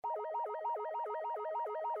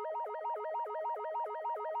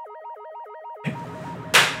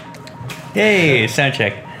Hey, sound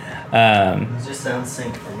check. It just sounds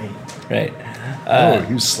sync for me. Right.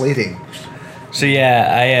 He was slating. So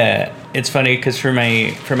yeah, it's funny because for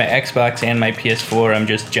my Xbox and my PS4, I'm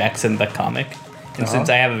just Jackson the Comic, and since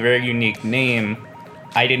I have a very unique name,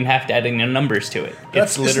 I didn't have to add any numbers to it.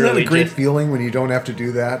 It's literally isn't that a great just, feeling when you don't have to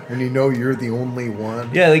do that? When you know you're the only one?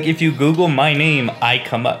 yeah. Like if you Google my name, I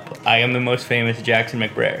come up. I am the most famous Jackson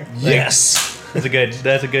McBrayer. Yes! That's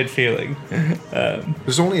a good feeling.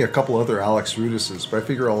 There's only a couple other Alex Rudises, but I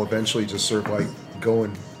figure I'll eventually just sort of like go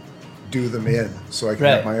and do them in so I can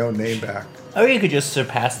have my own name back. Or you could just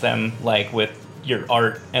surpass them like with your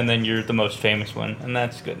art, and then you're the most famous one, and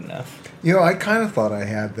that's good enough. You know, I kind of thought I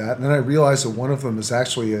had that, and then I realized that one of them is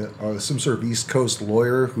actually some sort of East Coast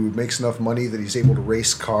lawyer who makes enough money that he's able to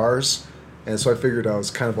race cars, and so I figured I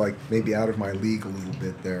was kind of like maybe out of my league a little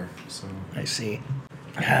bit there. So I see.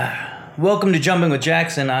 Welcome to Jumping with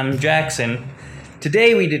Jackson. I'm Jackson.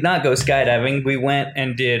 Today we did not go skydiving. We went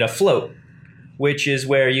and did a float, which is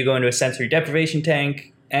where you go into a sensory deprivation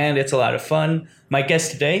tank, and it's a lot of fun. My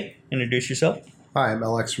guest today, introduce yourself. Hi, I'm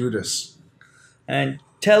Alex Rudis. And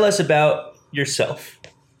tell us about yourself.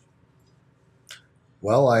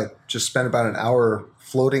 Well, I just spent about an hour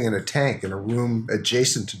floating in a tank in a room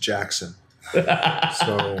adjacent to Jackson.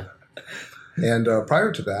 And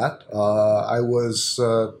prior to that, I was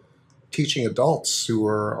teaching adults who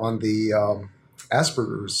are on the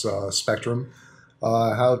Asperger's spectrum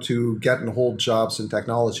how to get and hold jobs in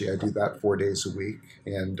technology. I do that 4 days a week.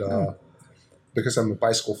 And because I'm a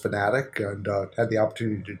bicycle fanatic and had the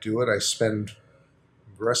opportunity to do it, I spend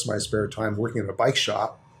the rest of my spare time working in a bike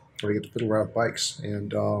shop where I get to fiddle around with bikes.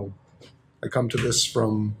 And I come to this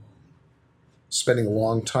from spending a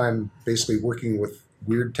long time basically working with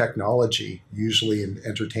weird technology, usually in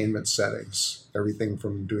entertainment settings. Everything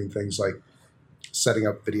from doing things like setting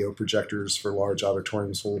up video projectors for large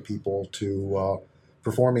auditoriums full of people to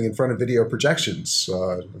performing in front of video projections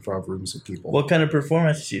in front of rooms of people. What kind of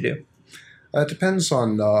performance do you do? It depends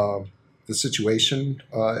on the situation.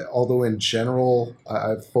 Although in general,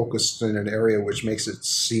 I've focused in an area which makes it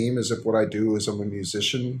seem as if what I do is I'm a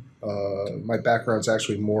musician. My background's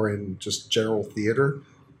actually more in just general theater.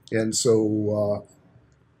 And so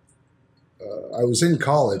I was in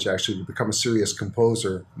college, actually, to become a serious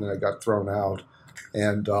composer, and then I got thrown out.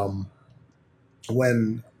 And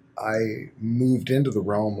when I moved into the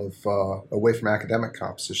realm of away from academic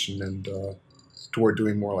composition and toward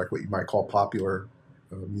doing more like what you might call popular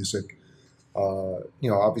music,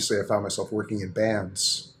 obviously I found myself working in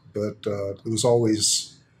bands, but it was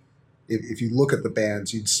always, if you look at the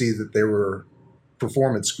bands, you'd see that they were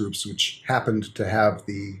performance groups which happened to have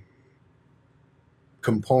the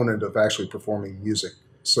component of actually performing music.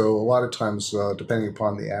 So a lot of times, depending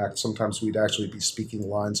upon the act, sometimes we'd actually be speaking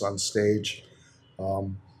lines on stage.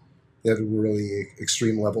 At a really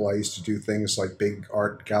extreme level, I used to do things like big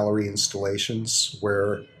art gallery installations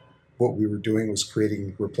where what we were doing was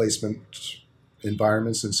creating replacement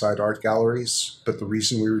environments inside art galleries. But the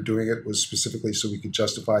reason we were doing it was specifically so we could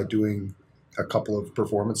justify doing a couple of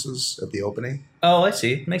performances at the opening. Oh, I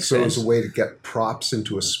see. Makes sense. So it was a way to get props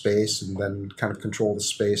into a space and then kind of control the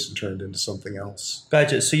space and turn it into something else.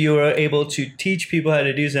 Gotcha. So you were able to teach people how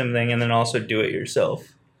to do something and then also do it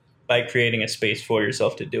yourself by creating a space for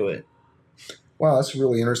yourself to do it. Wow, that's a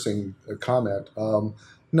really interesting comment.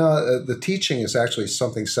 No, the teaching is actually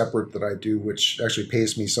something separate that I do, which actually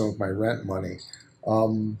pays me some of my rent money.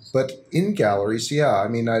 But in galleries, yeah, I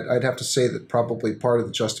mean, I'd have to say that probably part of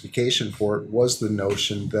the justification for it was the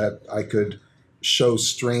notion that I could show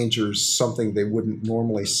strangers something they wouldn't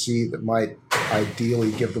normally see that might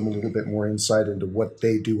ideally give them a little bit more insight into what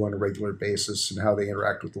they do on a regular basis and how they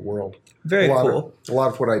interact with the world. Very cool. A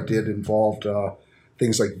lot of what I did involved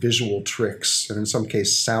things like visual tricks and in some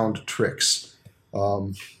case sound tricks.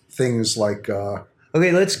 Things like...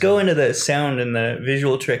 Okay, let's go into the sound and the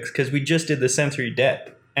visual tricks because we just did the sensory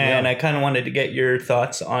dep, and I kind of wanted to get your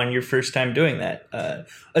thoughts on your first time doing that,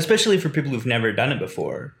 especially for people who've never done it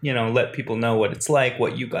before. You know, let people know what it's like,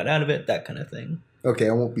 what you got out of it, that kind of thing. Okay,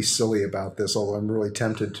 I won't be silly about this, although I'm really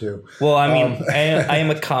tempted to. Well, I mean, I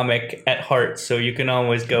am a comic at heart, so you can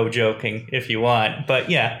always go joking if you want. But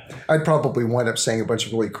yeah. I'd probably wind up saying a bunch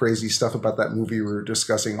of really crazy stuff about that movie. We were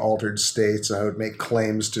discussing altered states, and I would make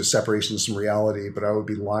claims to separations from reality, but I would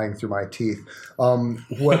be lying through my teeth.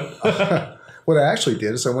 What I actually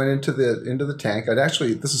did is I went into the tank.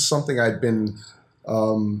 This is something I'd been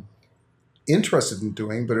interested in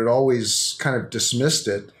doing, but had always kind of dismissed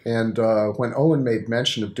it. And when Owen made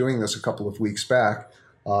mention of doing this a couple of weeks back,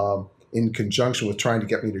 in conjunction with trying to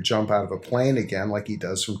get me to jump out of a plane again, like he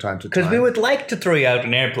does from time to time. Because we would like to throw you out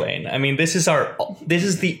an airplane. I mean, this is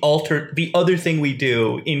the other thing we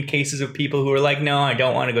do in cases of people who are like, no, I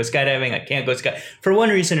don't want to go skydiving. I can't go skydiving. For one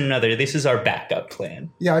reason or another, this is our backup plan.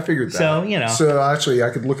 Yeah, I figured that. So, you know. So actually, I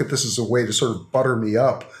could look at this as a way to sort of butter me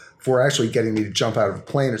up for actually getting me to jump out of a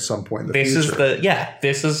plane at some point in the future.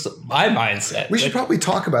 This is my mindset. We should probably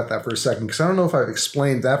talk about that for a second, because I don't know if I've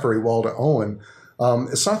explained that very well to Owen.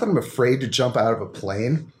 It's not that I'm afraid to jump out of a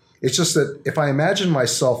plane. It's just that if I imagine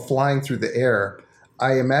myself flying through the air,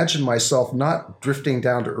 I imagine myself not drifting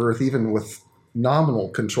down to earth, even with nominal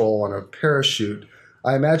control on a parachute.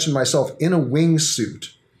 I imagine myself in a wingsuit,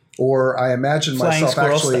 or I imagine Flying myself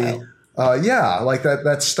actually, style. Like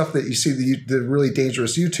that stuff that you see the really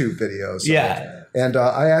dangerous YouTube videos. Yeah. And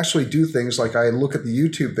I actually do things like I look at the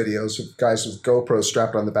YouTube videos of guys with GoPros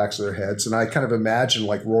strapped on the backs of their heads, and I kind of imagine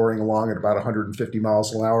like roaring along at about 150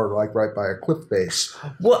 miles an hour, like right by a cliff face.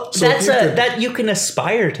 Well, So that you can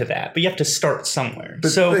aspire to that, but you have to start somewhere.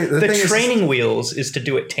 But So the the thing training wheels is to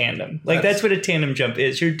do it tandem. Like that's what a tandem jump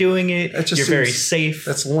is. You're doing it. That just You're very seems- safe.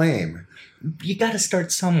 That's lame. You got to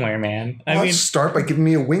start somewhere, man. I mean, Start by giving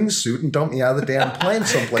me a wingsuit and dump me out of the damn plane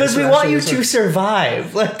someplace. because we want you to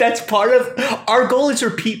survive. Like that's part of our goal is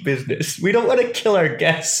repeat business. We don't want to kill our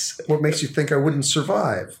guests. What makes you think I wouldn't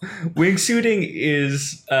survive? Wingsuiting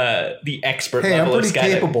is the expert Hey, I'm level of pretty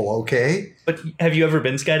skydiving. capable, okay? But have you ever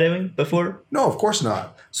been skydiving before? No, of course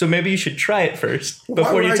not. So maybe you should try it first Why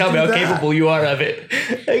before would you I tell me do how that? capable you are of it.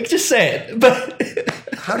 Like, just say it. But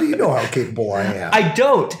How do you know how capable I am? I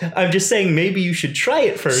don't. I'm just saying maybe you should try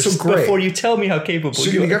it first So great. before you tell me how capable So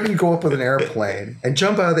you you're are. going to go up with an airplane and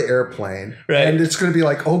jump out of the airplane, Right. and it's going to be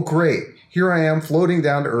like, oh, great. Here I am floating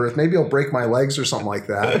down to earth. Maybe I'll break my legs or something like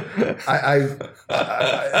that.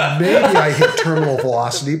 Maybe I hit terminal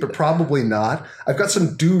velocity, but probably not. I've got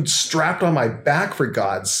some dude strapped on my back, for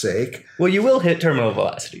God's sake. Well, you will hit terminal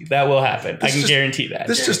velocity. That will happen. I can guarantee that.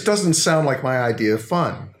 This just doesn't sound like my idea of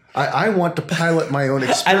fun. I want to pilot my own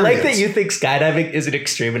experience. I like that you think skydiving isn't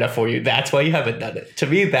extreme enough for you. That's why you haven't done it. To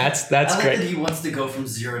me, that's I like great. that he wants to go from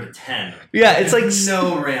 0 to 10. Yeah, it's like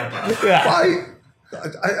No ramp up. yeah.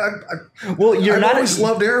 Well, you're I've not always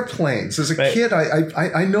loved airplanes. As a Right. kid,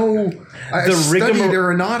 I know I studied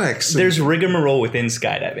aeronautics. There's rigmarole within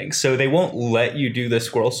skydiving, so they won't let you do the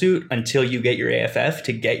squirrel suit until you get your AFF.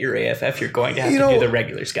 To get your AFF, you're going to have to do the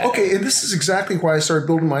regular skydiving. Okay, and this is exactly why I started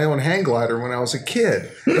building my own hang glider when I was a kid.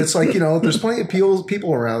 It's like, there's plenty of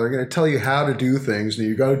people around that are going to tell you how to do things, and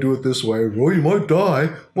you got to do it this way. Well, you might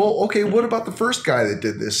die. Well, okay, what about the first guy that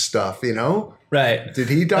did this stuff, Right. Did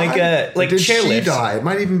he die? Like did chairlifts. she die? It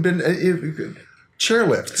might even been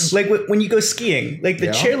chairlifts. Like when you go skiing, like the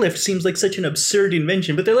chairlift seems like such an absurd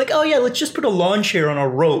invention, but they're like, oh yeah, let's just put a lawn chair on a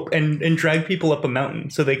rope and drag people up a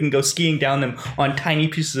mountain so they can go skiing down them on tiny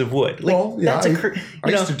pieces of wood. Like, Well, yeah, that's I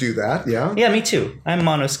used to do that, yeah. Yeah, me too. I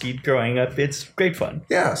mono-skied growing up. It's great fun.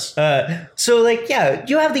 Yes. So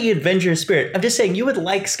you have the adventurous spirit. I'm just saying, you would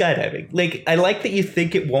like skydiving. Like, I like that you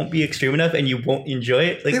think it won't be extreme enough and you won't enjoy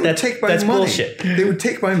it. Like, that's money. Bullshit. They would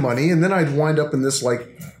take my money, and then I'd wind up in this like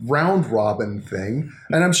round robin thing,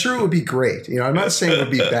 and I'm sure it would be great. I'm not saying it would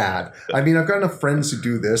be bad. I mean, I've got enough friends who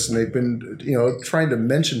do this, and they've been, trying to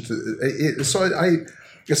mention to it. So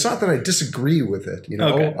it's not that I disagree with it.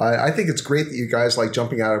 Okay. I think it's great that you guys like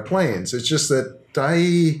jumping out of planes. It's just that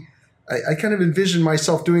I kind of envision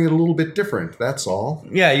myself doing it a little bit different. That's all.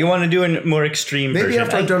 Yeah, you want to do a more extreme Maybe version.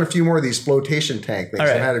 after I've done a few more of these flotation tank things, All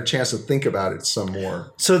right. I've had a chance to think about it some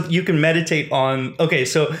more. So you can meditate on... Okay,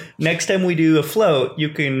 so next time we do a float, you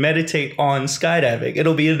can meditate on skydiving.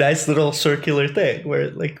 It'll be a nice little circular thing where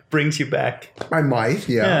it like brings you back. I might,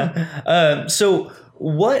 yeah. So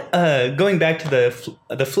what... going back to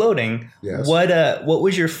the floating, Yes. What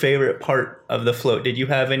was your favorite part of the float? Did you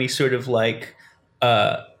have any sort of like...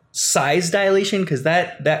 size dilation, because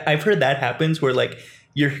that I've heard that happens where like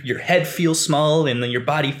your head feels small and then your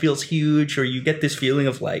body feels huge, or you get this feeling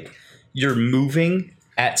of like you're moving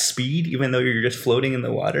at speed even though you're just floating in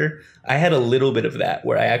the water. I had a little bit of that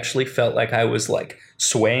where I actually felt like I was like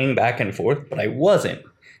swaying back and forth, but I wasn't,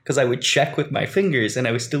 because I would check with my fingers and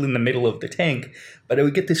I was still in the middle of the tank, but I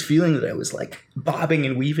would get this feeling that I was like bobbing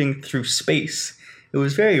and weaving through space. It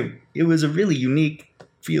was a really unique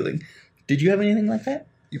feeling. Did you have anything like that?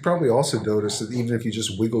 You probably also notice that even if you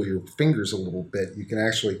just wiggle your fingers a little bit, you can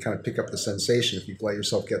actually kind of pick up the sensation if you let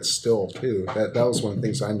yourself get still too. That was one of the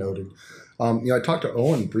things I noted. I talked to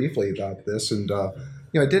Owen briefly about this, and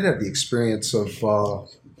I did have the experience of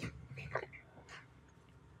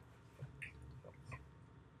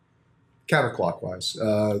counterclockwise,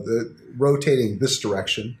 rotating this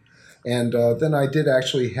direction, And then I did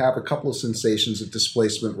actually have a couple of sensations of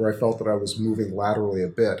displacement where I felt that I was moving laterally a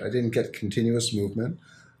bit. I didn't get continuous movement.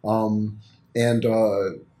 And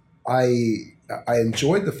I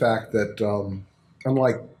enjoyed the fact that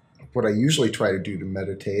unlike what I usually try to do to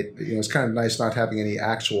meditate, it's kind of nice not having any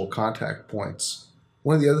actual contact points.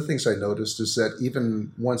 One of the other things I noticed is that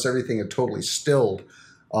even once everything had totally stilled,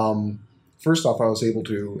 first off, I was able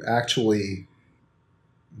to actually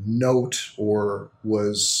note or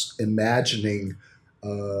was imagining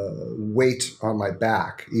weight on my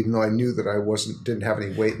back, even though I knew that I didn't have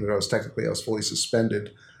any weight and that I was fully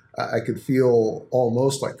suspended. I could feel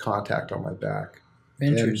almost like contact on my back.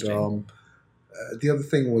 Interesting. And the other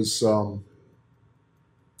thing was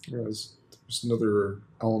there was another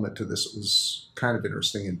element to this that was kind of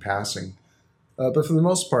interesting in passing. But for the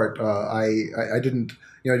most part, I didn't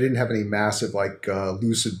have any massive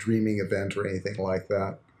lucid dreaming event or anything like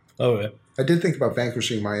that. Oh, yeah. I did think about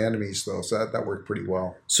vanquishing my enemies though, so that worked pretty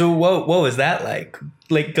well. So what was that like?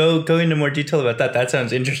 Like go into more detail about that. That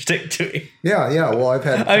sounds interesting to me. Yeah. Well, I've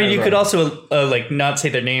had. I mean, you could also not say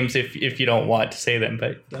their names if you don't want to say them,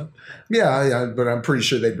 but no. Yeah, but I'm pretty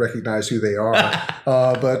sure they'd recognize who they are.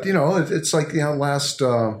 But it's like last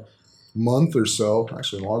month or so,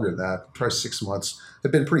 actually longer than that, probably 6 months,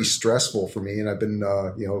 have been pretty stressful for me, and I've been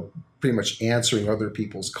pretty much answering other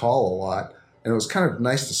people's call a lot. And it was kind of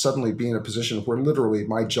nice to suddenly be in a position where literally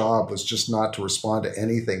my job was just not to respond to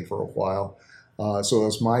anything for a while. So it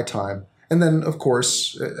was my time. And then, of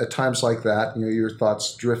course, at times like that, your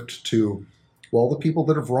thoughts drift to, well, the people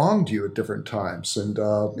that have wronged you at different times. And,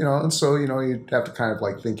 and so, you have to kind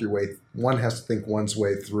of think your way. One has to think one's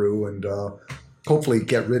way through and hopefully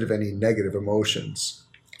get rid of any negative emotions.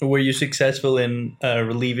 Were you successful in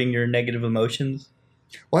relieving your negative emotions?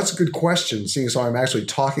 Well, that's a good question, seeing as how I'm actually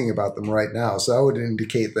talking about them right now. So that would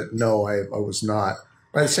indicate that no, I was not.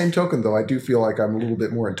 By the same token, though, I do feel like I'm a little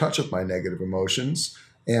bit more in touch with my negative emotions.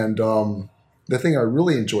 And the thing I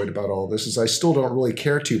really enjoyed about all this is I still don't really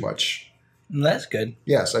care too much. That's good.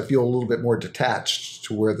 Yes, I feel a little bit more detached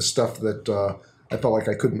to where the stuff that I felt like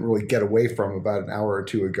I couldn't really get away from about an hour or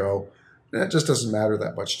two ago, it just doesn't matter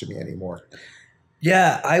that much to me anymore.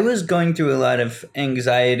 Yeah, I was going through a lot of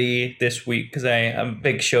anxiety this week because I have a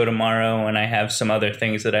big show tomorrow and I have some other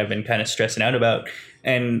things that I've been kind of stressing out about.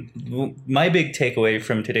 And my big takeaway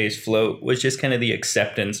from today's float was just kind of the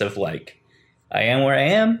acceptance of I am where I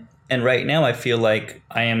am. And right now I feel like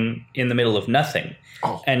I am in the middle of nothing.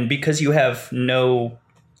 Oh. And because you have no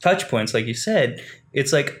touch points, like you said,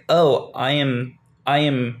 it's like, oh, I am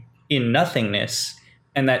in nothingness,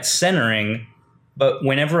 and that's centering. But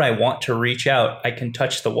whenever I want to reach out, I can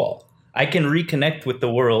touch the wall. I can reconnect with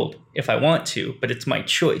the world if I want to, but it's my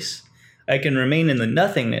choice. I can remain in the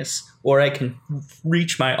nothingness, or I can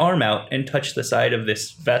reach my arm out and touch the side of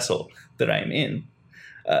this vessel that I'm in.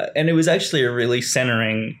 And it was actually a really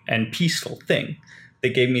centering and peaceful thing that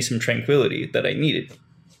gave me some tranquility that I needed.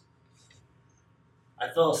 I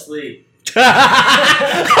fell asleep.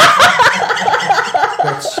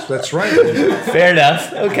 That's right. Fair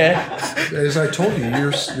enough. Okay. As I told you,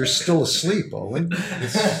 you're still asleep, Owen.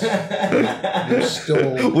 You're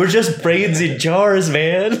still. We're just brains in jars,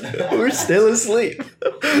 man. We're still asleep.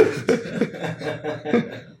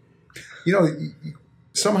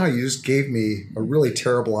 Somehow you just gave me a really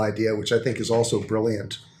terrible idea, which I think is also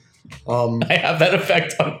brilliant. I have that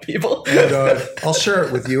effect on people. And I'll share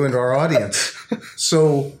it with you and our audience.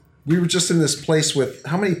 So we were just in this place with,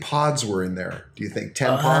 how many pods were in there, do you think?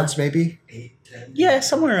 10 pods, maybe? 8, 10. Yeah,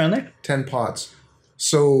 somewhere around there. 10 pods.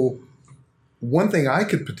 So one thing I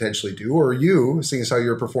could potentially do, or you, seeing as how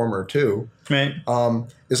you're a performer too, right,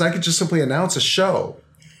 is I could just simply announce a show.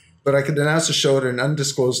 But I could announce a show at an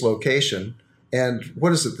undisclosed location. And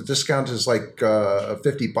what is it? The discount is like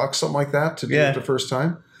 $50, something like that, to do it the first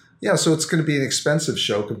time. Yeah, so it's going to be an expensive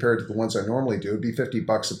show compared to the ones I normally do. It'd be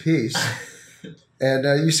 $50 a piece. And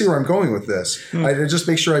you see where I'm going with this. I just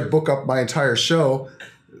make sure I book up my entire show,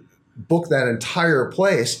 book that entire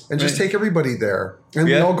place, and just take everybody there. And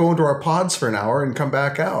we all go into our pods for an hour and come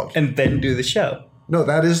back out. And then do the show. No,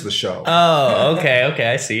 that is the show. Oh,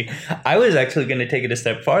 okay, I see. I was actually going to take it a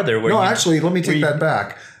step farther. Actually, let me take that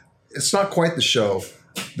back. It's not quite the show.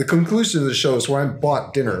 The conclusion of the show is where I'm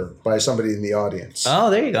bought dinner by somebody in the audience. Oh,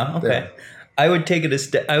 there you go. Okay. There. I would take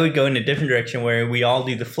it I would go in a different direction where we all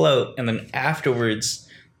do the float and then afterwards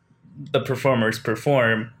the performers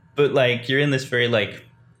perform. But you're in this very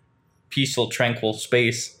peaceful, tranquil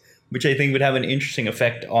space, which I think would have an interesting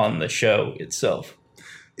effect on the show itself.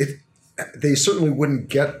 They certainly wouldn't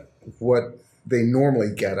get what they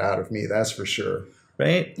normally get out of me, that's for sure.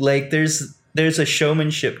 Right? There's there's a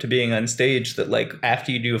showmanship to being on stage that like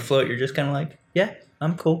after you do a float, you're just kind of like, yeah,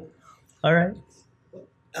 I'm cool. All right.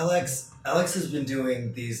 Alex has been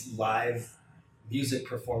doing these live music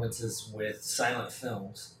performances with silent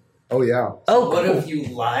films. Oh yeah. Oh, What cool. if you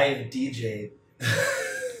live DJ'd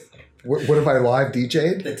What if I live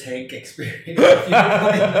DJ'd? the tank experience?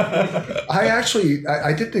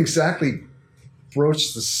 I didn't exactly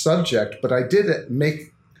broach the subject, but I did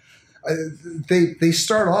make. They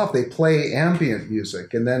start off, they play ambient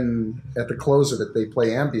music, and then at the close of it, they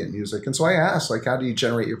play ambient music. And so I asked, like, how do you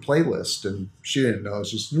generate your playlist? And she didn't know. It's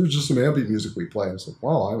just some ambient music we play. I was like,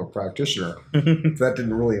 well, I'm a practitioner. That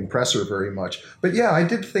didn't really impress her very much. But yeah, I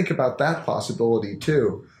did think about that possibility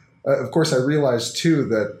too. Of course, I realized too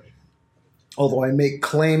that although I make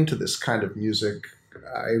claim to this kind of music,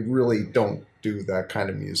 I really don't do that kind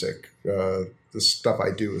of music. The stuff I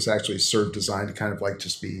do is actually sort of designed to kind of like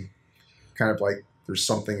just be kind of like there's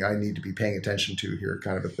something I need to be paying attention to here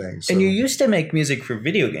kind of a thing. So, And you used to make music for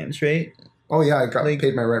video games, right? oh yeah, I got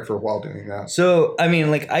paid my rent for a while doing that. So, I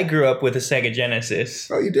mean, like I grew up with a Sega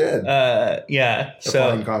Genesis. Oh, you did? Yeah. A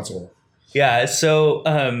fine console. Yeah. So,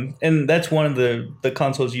 and that's one of the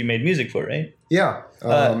consoles you made music for, right? Yeah.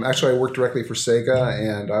 Actually, I worked directly for Sega,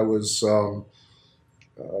 and I was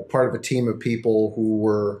part of a team of people who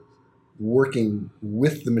were working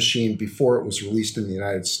with the machine before it was released in the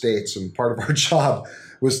United States. And part of our job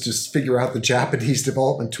was to figure out the Japanese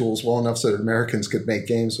development tools well enough so that Americans could make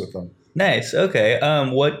games with them. Nice. Okay.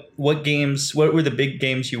 What games? What were the big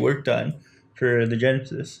games you worked on for the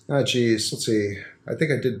Genesis? Oh, geez. Let's see. I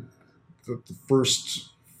think I did the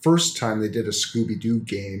first time they did a Scooby-Doo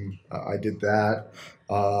game. I did that.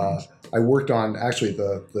 I worked on actually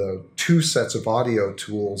the two sets of audio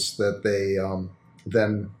tools that they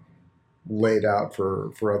then laid out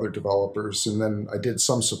for other developers, and then I did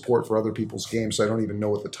some support for other people's games. So I don't even know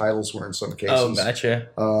what the titles were in some cases. Oh, gotcha.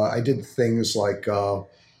 I did things like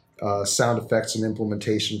sound effects and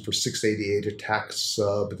implementation for 688 Attack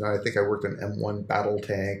Sub. And I think I worked on M1 Battle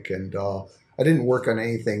Tank, and I didn't work on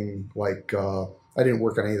anything like I didn't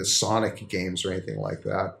work on any of the Sonic games or anything like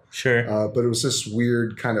that. Sure. But it was this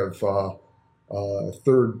weird kind of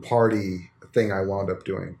third party thing I wound up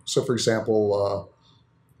doing. So, for example,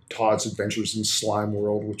 Todd's Adventures in Slime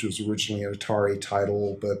World, which was originally an Atari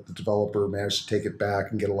title, but the developer managed to take it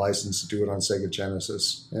back and get a license to do it on Sega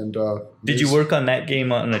Genesis. And did you work on that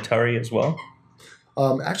game on Atari as well?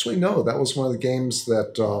 Actually, no. That was one of the games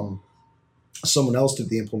that someone else did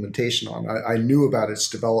the implementation on. I knew about its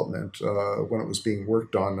development when it was being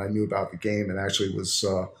worked on. I knew about the game and actually was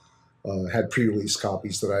had pre-release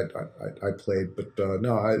copies that I played. But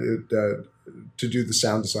to do the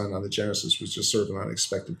sound design on the Genesis was just sort of an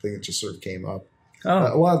unexpected thing. It just sort of came up.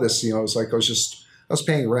 Oh. A lot of this, it was like I was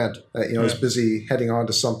paying rent. I was busy heading on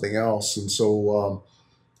to something else, and so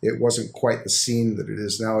it wasn't quite the scene that it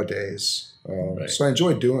is nowadays. Right. So I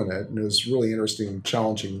enjoyed doing it, and it was really interesting,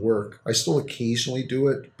 challenging work. I still occasionally do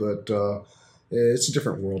it, but it's a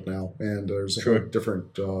different world now, and there's a whole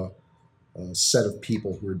different set of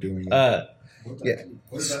people who are doing it. Yeah.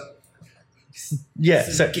 What about Yeah. this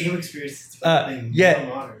is So, game experience? It's yeah.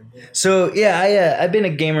 more modern. Yeah. So yeah, I've been a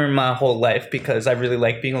gamer my whole life because I really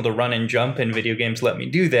like being able to run and jump, and video games let me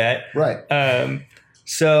do that. Right.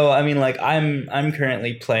 So I mean, like I'm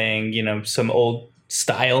currently playing, some old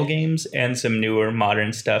style games and some newer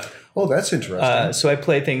modern stuff. Oh, that's interesting. So I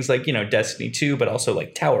play things like Destiny 2, but also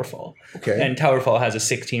like Towerfall. Okay. And Towerfall has a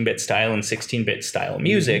 16-bit style and 16-bit style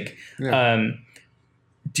music. Yeah.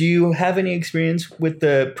 Do you have any experience with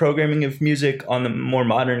the programming of music on the more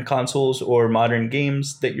modern consoles or modern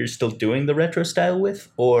games that you're still doing the retro style with?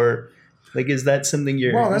 Or like, is that something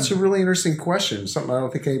you're... Well, that's a really interesting question. Something I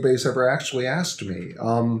don't think anybody's ever actually asked me.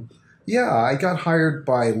 Yeah, I got hired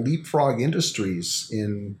by Leapfrog Industries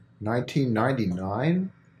in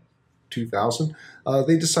 1999, 2000.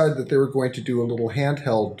 They decided that they were going to do a little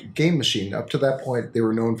handheld game machine. Up to that point, they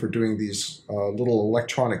were known for doing these little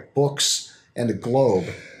electronic books and a globe.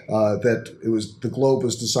 The globe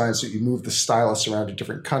was designed so you move the stylus around to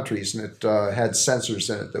different countries, and it had sensors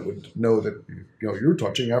in it that would know that you're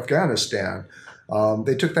touching Afghanistan.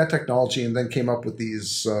 They took that technology and then came up with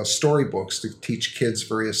these storybooks to teach kids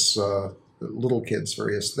little kids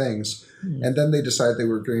various things. And then they decided they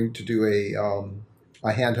were going to do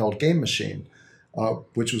a handheld game machine,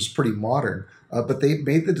 which was pretty modern. But they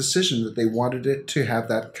made the decision that they wanted it to have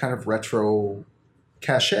that kind of retro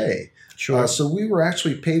cachet. Sure. So we were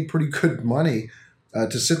actually paid pretty good money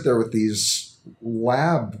to sit there with these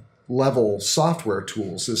lab level software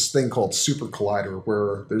tools, this thing called Super Collider,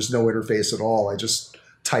 where there's no interface at all. I just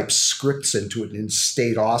type scripts into it in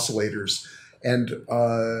state oscillators,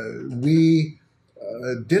 And we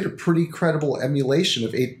did a pretty credible emulation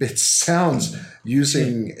of 8-bit sounds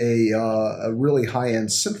using a really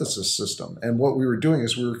high-end synthesis system. And what we were doing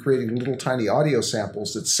is we were creating little tiny audio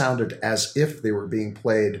samples that sounded as if they were being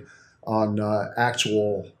played on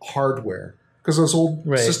actual hardware. Because those old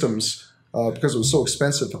systems, because it was so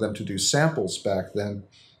expensive for them to do samples back then,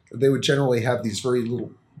 they would generally have these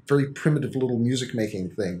very primitive little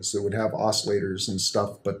music-making things that would have oscillators and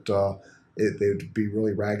stuff, but they would be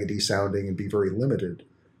really raggedy sounding and be very limited.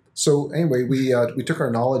 So anyway, we took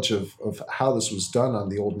our knowledge of how this was done on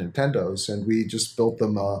the old Nintendos, and we just built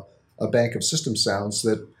them a bank of system sounds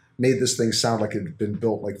that made this thing sound like it had been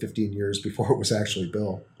built like 15 years before it was actually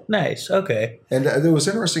built. Nice. Okay. And it was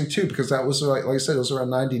interesting too, because that was, like I said, it was around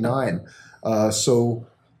 99. So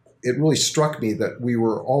it really struck me that we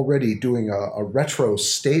were already doing a retro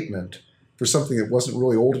statement for something that wasn't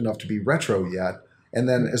really old enough to be retro yet. And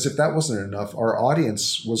then, as if that wasn't enough, our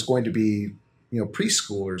audience was going to be,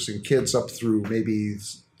 preschoolers and kids up through maybe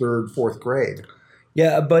 3rd, 4th grade.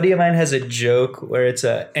 Yeah, a buddy of mine has a joke where it's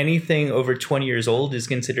anything over 20 years old is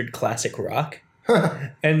considered classic rock.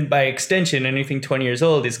 And by extension, anything 20 years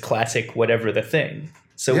old is classic whatever the thing.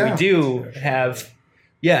 So we do have,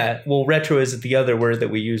 retro is the other word that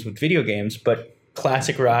we use with video games, but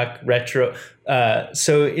classic rock, retro.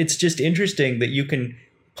 So it's just interesting that you can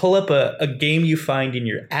pull up a game you find in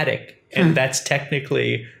your attic, and that's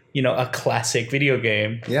technically, a classic video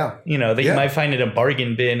game. Yeah. That you might find in a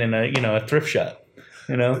bargain bin in a thrift shop.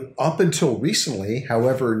 Up until recently,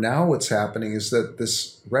 however, now what's happening is that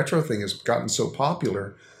this retro thing has gotten so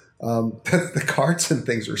popular that the cards and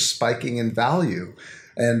things are spiking in value.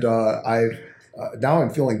 And now I'm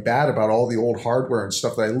feeling bad about all the old hardware and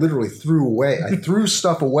stuff that I literally threw away. I threw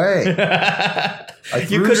stuff away.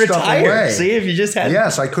 You could retire. See, if you just had...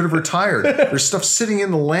 Yes, I could have retired. There's stuff sitting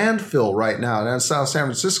in the landfill right now in South San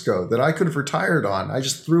Francisco that I could have retired on. I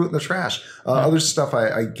just threw it in the trash. Other stuff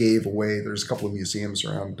I gave away. There's a couple of museums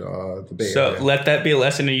around the Bay Area. So let that be a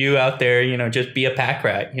lesson to you out there. Just be a pack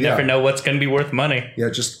rat. You never know what's going to be worth money. Yeah,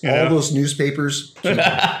 just all those newspapers.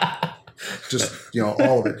 Just,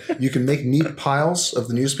 all of it. You can make neat piles of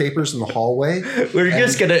the newspapers in the hallway. We're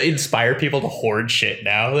just going to inspire people to hoard shit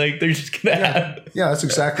now. Like, they're just going to have... Yeah, that's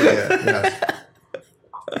exactly it. Yeah.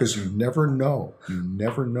 Because you never know. You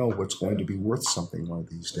never know what's going to be worth something one of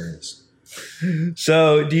these days.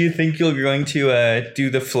 So, do you think you're going to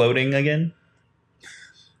do the floating again?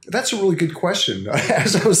 That's a really good question.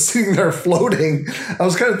 As I was sitting there floating, I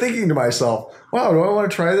was kind of thinking to myself, wow, do I want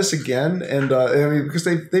to try this again? And because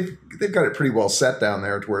they've got it pretty well set down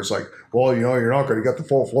there to where it's like, well, you're not going to get the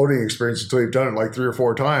full floating experience until you've done it like 3 or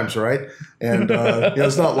 4 times, right? And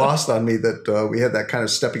it's not lost on me that we had that kind of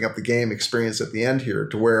stepping up the game experience at the end here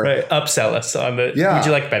to where... Right, upsell us on the... Yeah. Would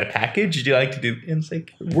you like to buy the package? Would you like to do...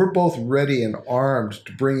 We're both ready and armed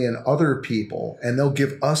to bring in other people, and they'll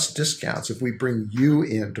give us discounts if we bring you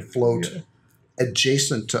in to float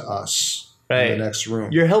adjacent to us in the next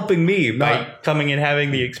room. You're helping me by coming and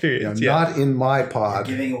having the experience. Not in my pod.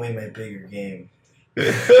 You're giving away my bigger game. What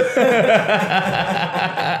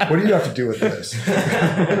do you have to do with this?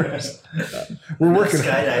 We're working.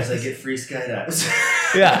 Skydives, I get free skydives.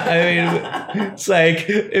 It's like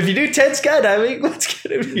if you do 10 skydiving, what's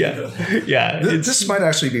gonna be? This might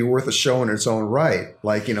actually be worth a show in its own right.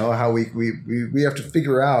 Like how we have to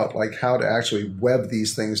figure out like how to actually web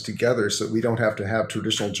these things together so that we don't have to have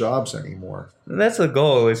traditional jobs anymore. And that's the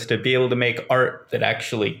goal: is to be able to make art that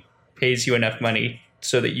actually pays you enough money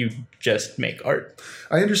so that you just make art.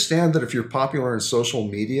 I understand that if you're popular in social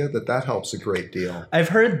media, that helps a great deal. I've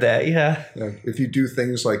heard that, yeah. If you do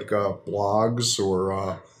things like blogs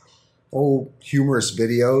or humorous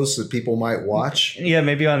videos that people might watch. Yeah,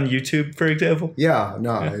 maybe on YouTube, for example. Yeah,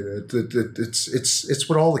 no, it's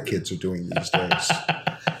what all the kids are doing these days.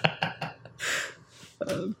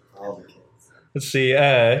 All the kids. Let's see.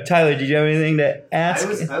 Tyler, did you have anything to ask? I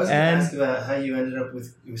was going to ask about how you ended up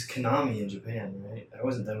with... It was Konami in Japan, right? I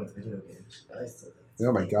wasn't done with video games.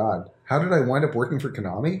 Oh my God. How did I wind up working for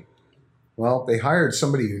Konami? Well, they hired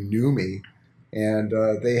somebody who knew me, and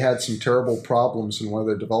they had some terrible problems in one of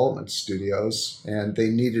their development studios, and they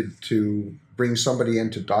needed to bring somebody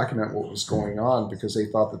in to document what was going on because they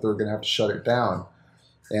thought that they were going to have to shut it down.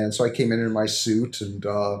 And so I came in my suit and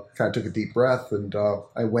kind of took a deep breath, and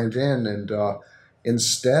I went in, and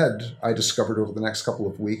instead I discovered over the next couple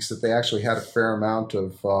of weeks that they actually had a fair amount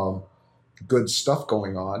of good stuff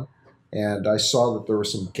going on. And I saw that there were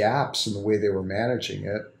some gaps in the way they were managing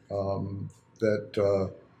it that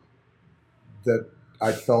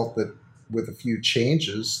I felt that with a few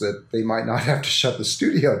changes that they might not have to shut the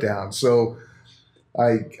studio down. So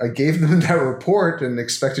I gave them that report and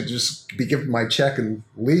expected to just be given my check and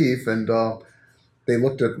leave. And they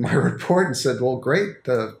looked at my report and said, well, great,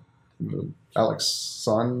 Alex,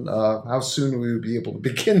 son, how soon will we be able to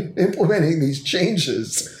begin implementing these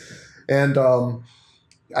changes? And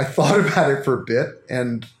I thought about it for a bit,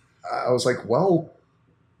 and I was like, well,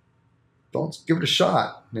 let's give it a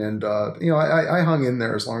shot. And, I hung in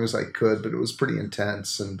there as long as I could, but it was pretty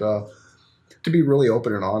intense. And to be really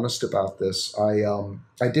open and honest about this,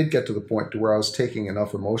 I did get to the point to where I was taking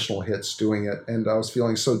enough emotional hits doing it, and I was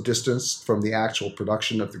feeling so distanced from the actual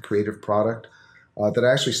production of the creative product that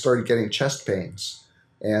I actually started getting chest pains.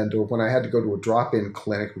 And when I had to go to a drop-in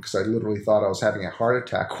clinic because I literally thought I was having a heart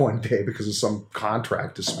attack one day because of some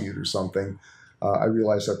contract dispute or something, I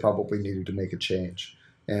realized I probably needed to make a change.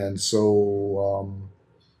 And so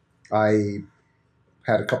I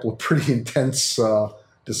had a couple of pretty intense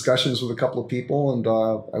discussions with a couple of people, and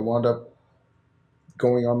I wound up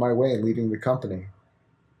going on my way and leaving the company.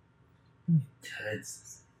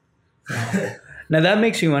 Now that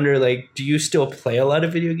makes me wonder, like, do you still play a lot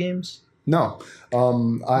of video games? No.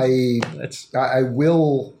 I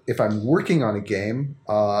will, if I'm working on a game,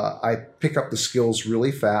 I pick up the skills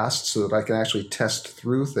really fast so that I can actually test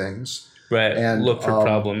through things. Right, and look for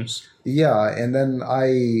problems. Yeah, and then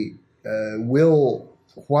I will,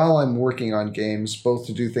 while I'm working on games, both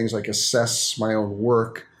to do things like assess my own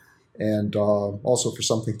work and also for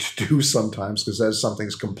something to do sometimes, because as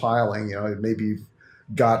something's compiling, maybe you've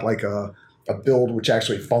got like a build which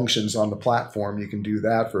actually functions on the platform. You can do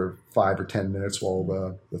that for 5 or 10 minutes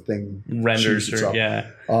while the thing renders itself. Yeah.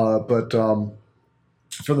 But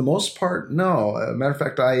for the most part, no. Matter of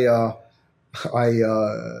fact, I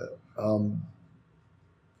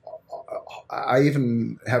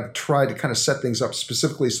even have tried to kind of set things up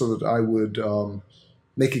specifically so that I would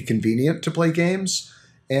make it convenient to play games.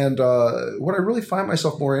 And what I really find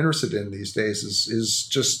myself more interested in these days is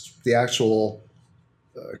just the actual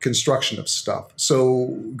construction of stuff.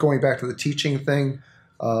 So going back to the teaching thing,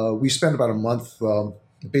 we spent about a month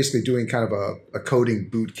basically doing kind of a coding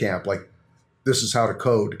boot camp, like this is how to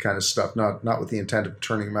code kind of stuff, not with the intent of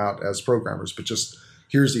turning them out as programmers, but just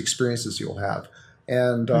here's the experiences you'll have.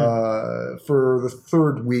 And for the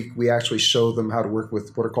third week, we actually show them how to work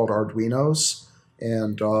with what are called Arduinos.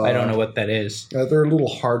 And I don't know what that is. They're a little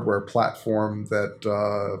hardware platform that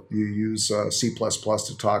you use C++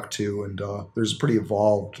 to talk to, and there's a pretty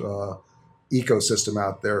evolved ecosystem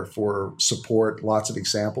out there for support, lots of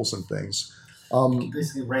examples and things. You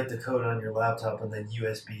basically write the code on your laptop and then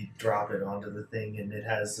USB drop it onto the thing, and it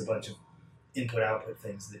has a bunch of input-output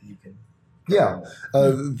things that you can... Yeah.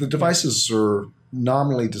 The devices are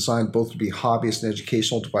nominally designed both to be hobbyist and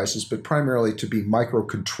educational devices, but primarily to be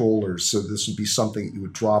microcontrollers. So this would be something that you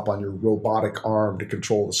would drop on your robotic arm to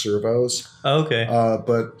control the servos. Okay.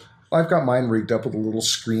 But I've got mine rigged up with a little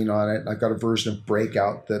screen on it. I've got a version of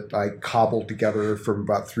Breakout that I cobbled together from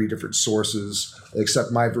about 3 different sources,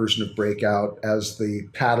 except my version of Breakout, as the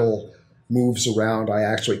paddle moves around, I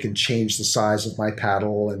actually can change the size of my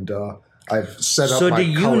paddle, and I've set up so my do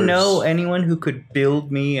you colors. know anyone who could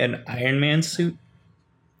build me an Iron Man suit?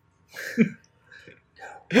 Do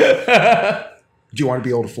you want to be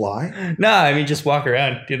able to fly? No, I mean just walk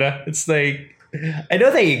around, It's like, I know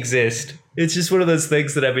they exist. It's just one of those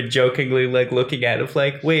things that I've been jokingly like looking at of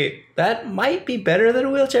like, wait, that might be better than a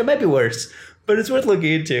wheelchair, it might be worse, but it's worth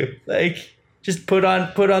looking into. Like, just put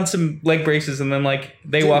on some leg braces and then like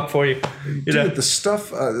they walk for you. Dude, the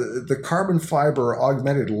stuff, the carbon fiber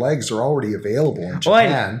augmented legs are already available in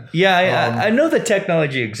Japan. I know the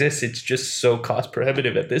technology exists. It's just so cost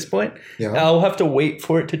prohibitive at this point. Yeah. I'll have to wait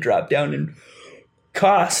for it to drop down in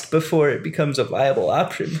cost before it becomes a viable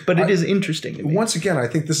option. But it is interesting to me. Once again, I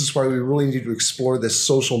think this is why we really need to explore this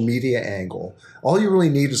social media angle. All you really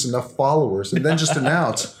need is enough followers, and then just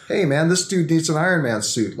announce, hey, man, this dude needs an Iron Man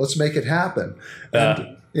suit. Let's make it happen.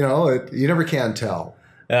 And, you never can tell.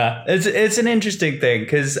 It's an interesting thing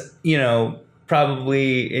because,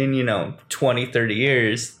 probably in, 20, 30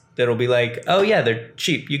 years, that'll be like, oh, yeah, they're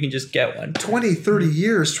cheap. You can just get one. 20, 30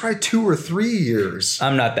 years? Try 2 or 3 years.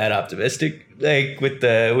 I'm not that optimistic. Like, with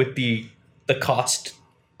the cost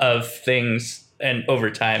of things and over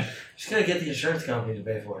time. Just gotta get the insurance company to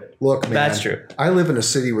pay for it. Look, man, that's true. I live in a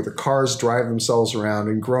city where the cars drive themselves around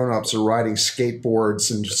and grown-ups are riding skateboards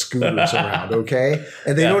and scooters around, okay?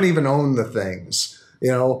 And they don't even own the things.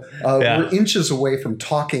 We're inches away from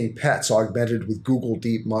talking pets augmented with Google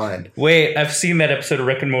DeepMind. Wait, I've seen that episode of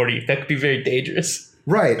Rick and Morty. That could be very dangerous.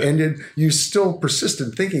 Right, and you still persist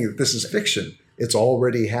in thinking that this is fiction. It's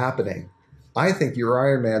already happening. I think your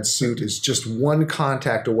Iron Man suit is just one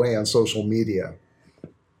contact away on social media.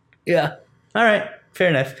 Yeah. All right. Fair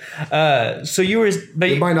enough. So you were, but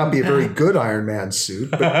It might not be a very good Iron Man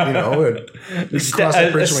suit, but you know, it cross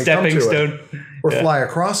that bridge a when we come stepping to stone. it, or fly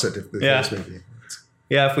across it if the Yeah. case may be.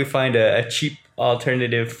 Yeah, if we find a cheap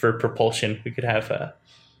alternative for propulsion, we could have flying.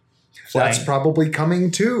 That's probably coming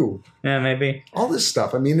too. Yeah, maybe. All this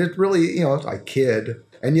stuff. I mean, it really, you know, I kid,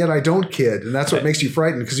 and yet I don't kid, and that's what makes you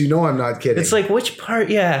frightened because you know I'm not kidding. It's like which part?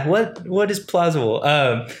 Yeah, what is plausible?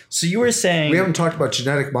 So you were saying we haven't talked about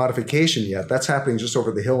genetic modification yet. That's happening just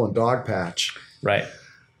over the hill in Dogpatch. right?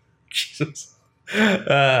 Jesus.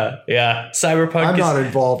 Yeah, cyberpunk. I'm not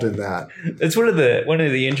involved in that. It's one of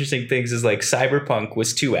the interesting things is like cyberpunk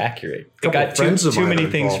was too accurate. It got friends of too mine many are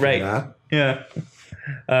things involved in right. that.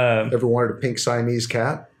 Yeah. Ever wanted a pink Siamese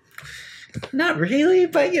cat? Not really,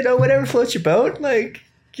 but you know, whatever floats your boat. Like,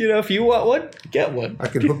 you know, if you want one, get one. I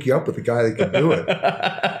can hook you up with a guy that can do it.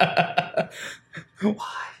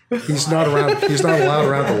 Why? He's not around. He's not allowed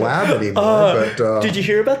around the lab anymore. But Did you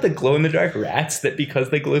hear about the glow in the dark rats that because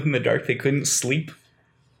they glowed in the dark they couldn't sleep?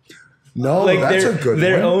 no, Like that's a good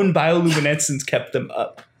their one. own bioluminescence kept them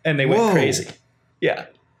up, and they went Whoa. crazy. Yeah,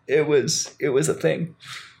 it was a thing.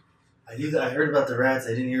 I heard about the rats. I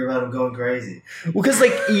didn't hear about them going crazy. Well, because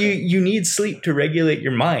like you need sleep to regulate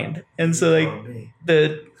your mind, and so like Oh, me.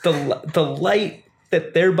 the light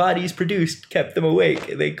that their bodies produced kept them awake,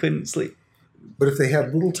 and they couldn't sleep. But if they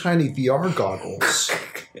had little tiny VR goggles,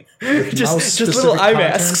 with Just mouse-specific little eye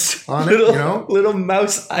content masks on it, little, you know. little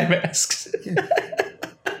mouse eye masks.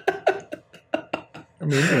 I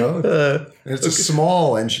mean, you know, it's a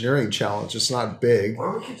small engineering challenge. It's not big.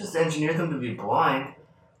 Or we could just engineer them to be blind.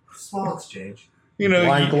 Small exchange. You know,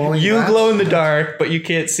 Blind glowing you rats? glow in the dark, but you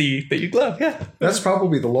can't see that you glow. Yeah. That's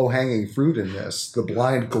probably the low-hanging fruit in this. The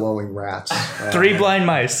blind glowing rats. 3 blind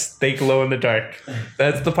mice, they glow in the dark.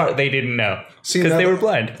 That's the part they didn't know. See, Because that- they were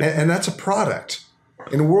blind. And that's a product.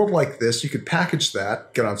 In a world like this, you could package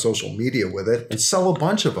that, get on social media with it, and sell a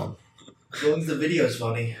bunch of them. As long as the video's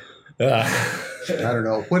funny. I don't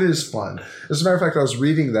know. What is fun? As a matter of fact, I was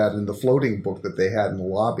reading that in the floating book that they had in the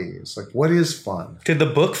lobby. It's like, what is fun? Did the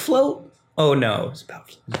book float? Oh, no. It's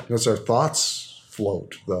about It's our thoughts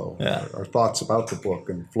float, though. Yeah. Our thoughts about the book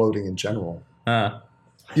and floating in general. Oh,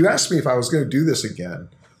 You asked me if I was going to do this again.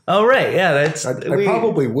 right. Yeah, that's... I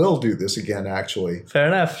probably will do this again, actually. Fair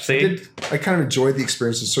enough. See? I kind of enjoyed the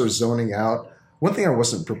experience of sort of zoning out. One thing I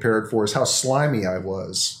wasn't prepared for is how slimy I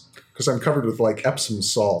was. Because I'm covered with, like, Epsom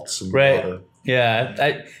salts and Right. water. Yeah.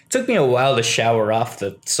 It took me a while to shower off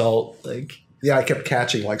the salt. Like... Yeah, I kept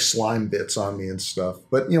catching like slime bits on me and stuff.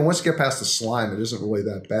 But, you know, once you get past the slime, it isn't really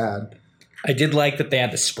that bad. I did like that they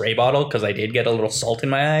had the spray bottle because I did get a little salt in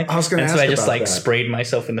my eye. I was gonna and so ask I just about like that. sprayed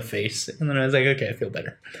myself in the face. And then I was like, okay, I feel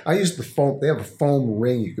better. I used the foam. They have a foam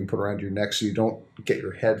ring you can put around your neck so you don't get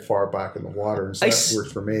your head far back in the water. And so that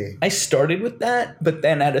worked for me. I started with that, but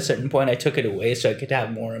then at a certain point I took it away so I could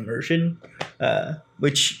have more immersion,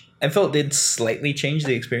 which I felt did slightly change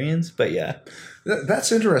the experience. But yeah.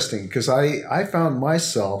 That's interesting because I found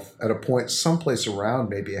myself at a point someplace around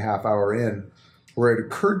maybe a half hour in where it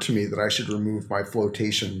occurred to me that I should remove my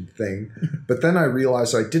flotation thing. But then I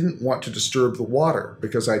realized I didn't want to disturb the water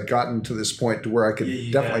because I'd gotten to this point to where I could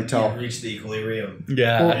definitely tell. You reached the equilibrium.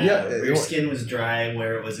 Yeah. Well, yeah, Where your skin was dry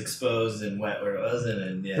where it was exposed and wet where it wasn't.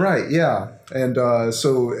 And yeah. Right, yeah. And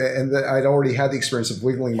I'd already had the experience of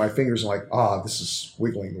wiggling my fingers and like, this is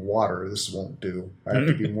wiggling the water. This won't do. I have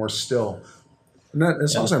to be more still. And that,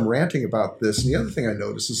 as long as I'm ranting about this, and the other thing I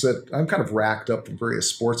noticed is that I'm kind of racked up from various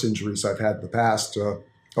sports injuries I've had in the past,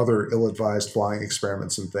 other ill-advised flying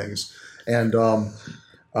experiments and things. And I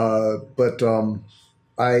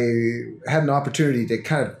had an opportunity to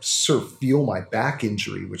kind of sort of feel my back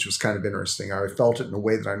injury, which was kind of interesting. I felt it in a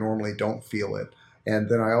way that I normally don't feel it. And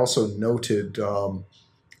then I also noted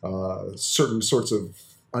certain sorts of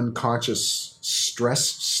unconscious stress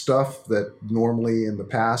stuff that normally in the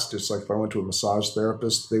past, it's like if I went to a massage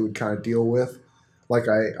therapist, they would kind of deal with. Like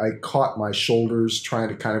I caught my shoulders trying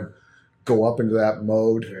to kind of go up into that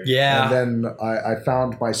mode. Yeah. And then I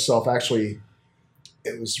found myself actually,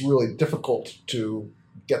 it was really difficult to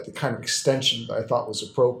get the kind of extension that I thought was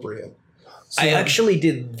appropriate. So I actually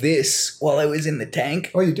did this while I was in the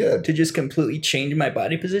tank Oh, you did? to just completely change my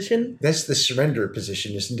body position. That's the surrender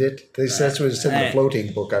position, isn't it? That's what it said in the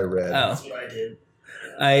floating book I read. Oh. That's what I did.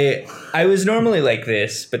 I was normally like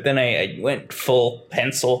this, but then I went full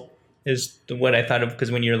pencil is what I thought of,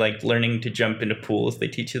 because when you're like learning to jump into pools, they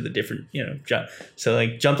teach you the different, jump. So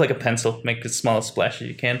like jump like a pencil, make as small a splash as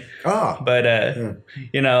you can. But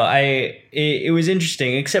it was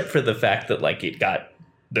interesting, except for the fact that like it got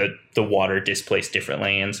the water displaced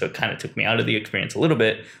differently, and so it kind of took me out of the experience a little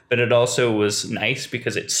bit. But it also was nice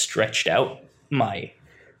because it stretched out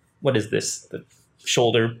what is this? The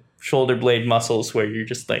shoulder blade muscles where you're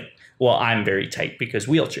just like, well, I'm very tight because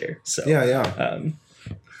wheelchair. So yeah.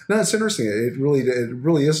 No, it's interesting. It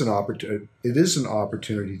really is an opportunity. It is an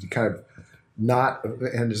opportunity to kind of not,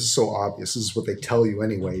 and this is so obvious. This is what they tell you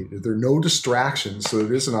anyway. There are no distractions, so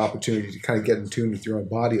it is an opportunity to kind of get in tune with your own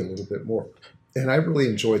body a little bit more. And I really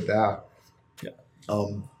enjoyed that. Yeah.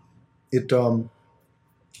 God,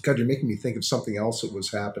 you're making me think of something else that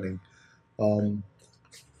was happening.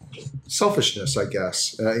 Selfishness, I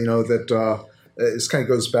guess. That this kind of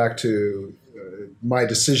goes back to my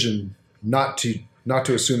decision not to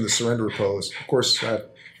assume the surrender pose. Of course,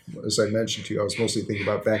 as I mentioned to you, I was mostly thinking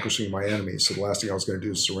about vanquishing my enemies. So the last thing I was going to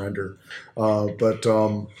do is surrender. But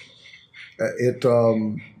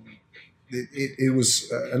it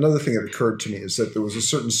was another thing that occurred to me is that there was a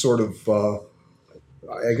certain sort of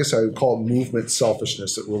I guess I would call it movement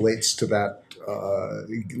selfishness that relates to that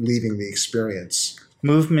leaving the experience.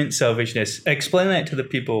 Movement selfishness. Explain that to the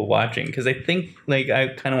people watching, because I think I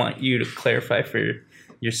kind of want you to clarify for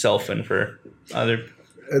yourself and for other.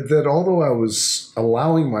 That although I was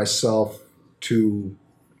allowing myself to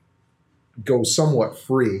go somewhat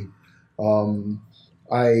free,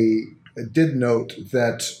 I did note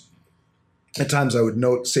that at times I would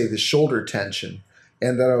note, say, the shoulder tension,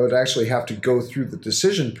 and that I would actually have to go through the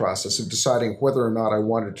decision process of deciding whether or not I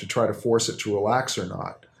wanted to try to force it to relax or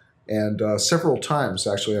not. And several times,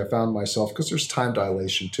 actually, I found myself, because there's time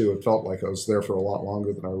dilation, too. It felt like I was there for a lot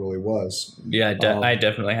longer than I really was. Yeah, I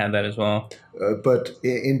definitely had that as well. But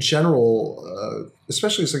in general,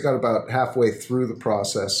 especially as I got about halfway through the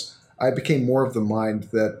process, I became more of the mind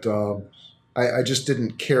that I just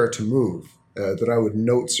didn't care to move, that I would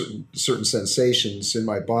note certain sensations in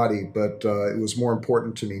my body, but it was more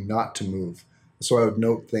important to me not to move. So I would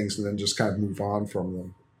note things and then just kind of move on from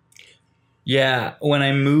them. Yeah, when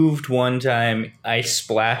I moved one time, I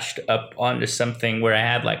splashed up onto something where I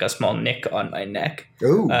had a small nick on my neck.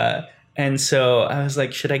 Ooh. And so I was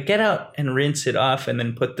like, should I get out and rinse it off and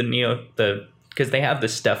then put because they have the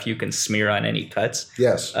stuff you can smear on any cuts.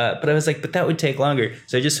 Yes. But I was like, but that would take longer.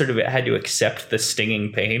 So I just sort of had to accept the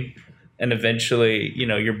stinging pain. And eventually,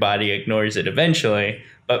 your body ignores it eventually.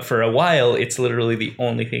 But for a while, it's literally the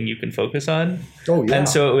only thing you can focus on. Oh, yeah. And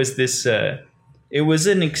so it was this... it was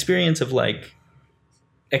an experience of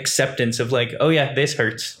acceptance of oh yeah, this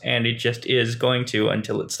hurts, and it just is going to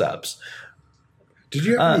until it stops. Did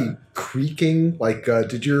you have any creaking?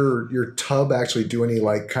 Did your tub actually do any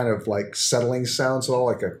settling sounds at all,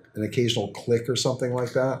 an occasional click or something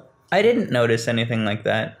like that? I didn't notice anything like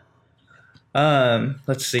that.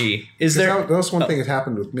 Let's see. That was one thing that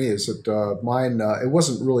happened with me is that mine. It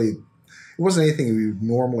wasn't anything you would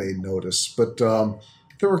normally notice, but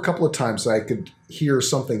there were a couple of times I could hear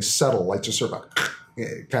something settle, just sort of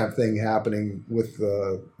a kind of thing happening with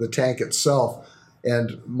the tank itself.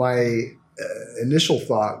 And my initial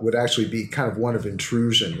thought would actually be kind of one of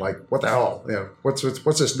intrusion, what the hell? What's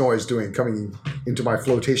this noise doing coming into my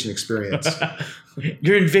flotation experience?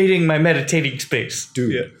 You're invading my meditating space.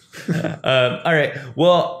 Dude. Yeah. All right.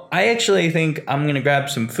 Well, I actually think I'm going to grab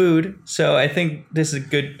some food. So I think this is a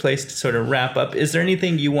good place to sort of wrap up. Is there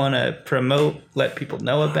anything you want to promote, let people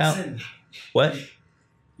know about? What?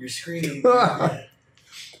 You're screaming.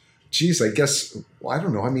 Geez, I guess, I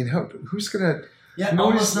don't know. I mean, who's going to... Yeah,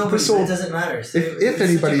 almost nobody. It doesn't matter. If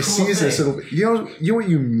anybody sees this, it'll be, you know what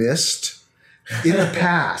you missed in the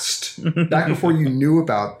past, back before you knew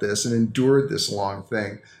about this and endured this long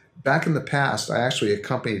thing. Back in the past, I actually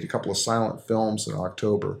accompanied a couple of silent films in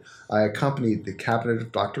October. I accompanied The Cabinet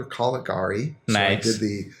of Dr. Caligari. Nice. So I did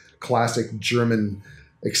the classic German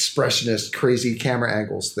expressionist crazy camera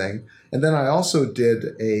angles thing. And then I also did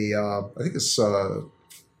I think it's a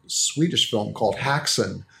Swedish film called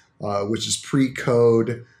Haxen, which is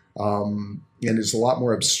pre-code and is a lot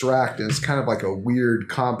more abstract. And it's kind of like a weird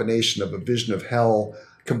combination of a vision of hell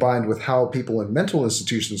combined with how people in mental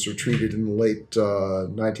institutions were treated in the late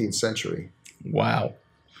 19th century. Wow.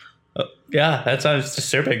 Yeah, that sounds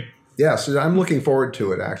disturbing. Yeah, so I'm looking forward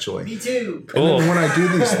to it, actually. Me too. Cool. And then when I do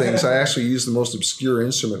these things, I actually use the most obscure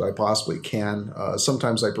instrument I possibly can.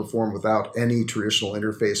 Sometimes I perform without any traditional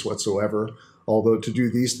interface whatsoever. Although to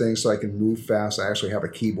do these things so I can move fast, I actually have a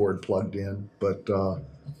keyboard plugged in. But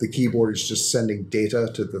the keyboard is just sending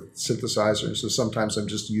data to the synthesizer. So sometimes I'm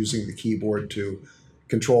just using the keyboard to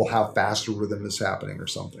control how fast a rhythm is happening or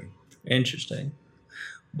something. Interesting.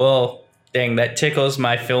 Well, dang, that tickles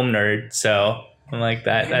my film nerd. So I'm like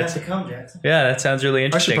that. You have to come, Jackson. Yeah, that sounds really I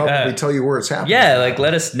should interesting. probably tell you where it's happening. Yeah,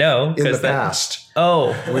 let us know. In the past.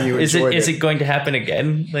 Oh, when you is enjoyed it going to happen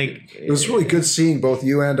again? Like, it was really good seeing both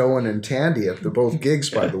you and Owen and Tandy at both gigs,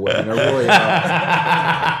 by the way. And I really,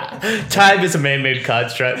 time is a man-made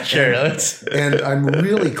construct. Sure, and I'm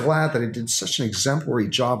really glad that I did such an exemplary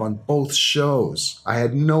job on both shows. I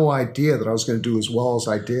had no idea that I was going to do as well as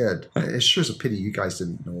I did. It sure is a pity you guys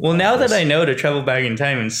didn't know. Well, now that I know to travel back in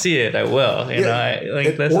time and see it, I will. You know,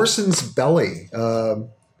 at Orson's Belly.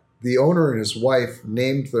 The owner and his wife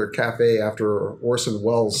named their cafe after Orson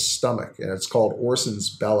Welles' stomach, and it's called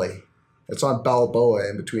Orson's Belly. It's on Balboa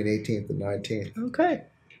in between 18th and 19th. Okay.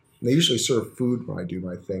 And they usually serve food when I do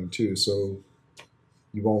my thing, too, so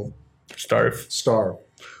you won't starve.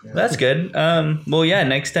 Yeah. That's good. Well, yeah,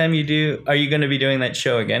 next time you do, are you going to be doing that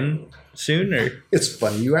show again soon? Or It's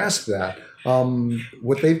funny you ask that.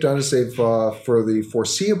 What they've done is for the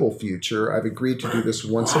foreseeable future, I've agreed to do this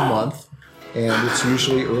once a month. And it's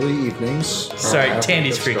usually early evenings. Sorry,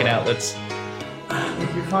 Tandy's freaking out.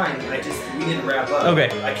 You're fine. We need to wrap up.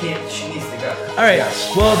 Okay. I can't. She needs to go. All right.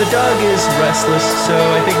 Yes. Well, the dog is restless, so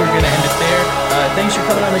I think we're going to end it there. Thanks for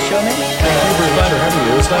coming on the show, man. Thank you very much for having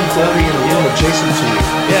me. It was fun floating in a room adjacent to you.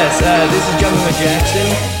 Yes, this is Jumping with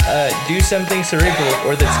Jackson. Do something cerebral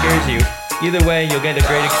or that scares you. Either way, you'll get a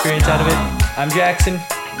great experience out of it. I'm Jackson.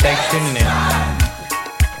 Thanks for tuning in.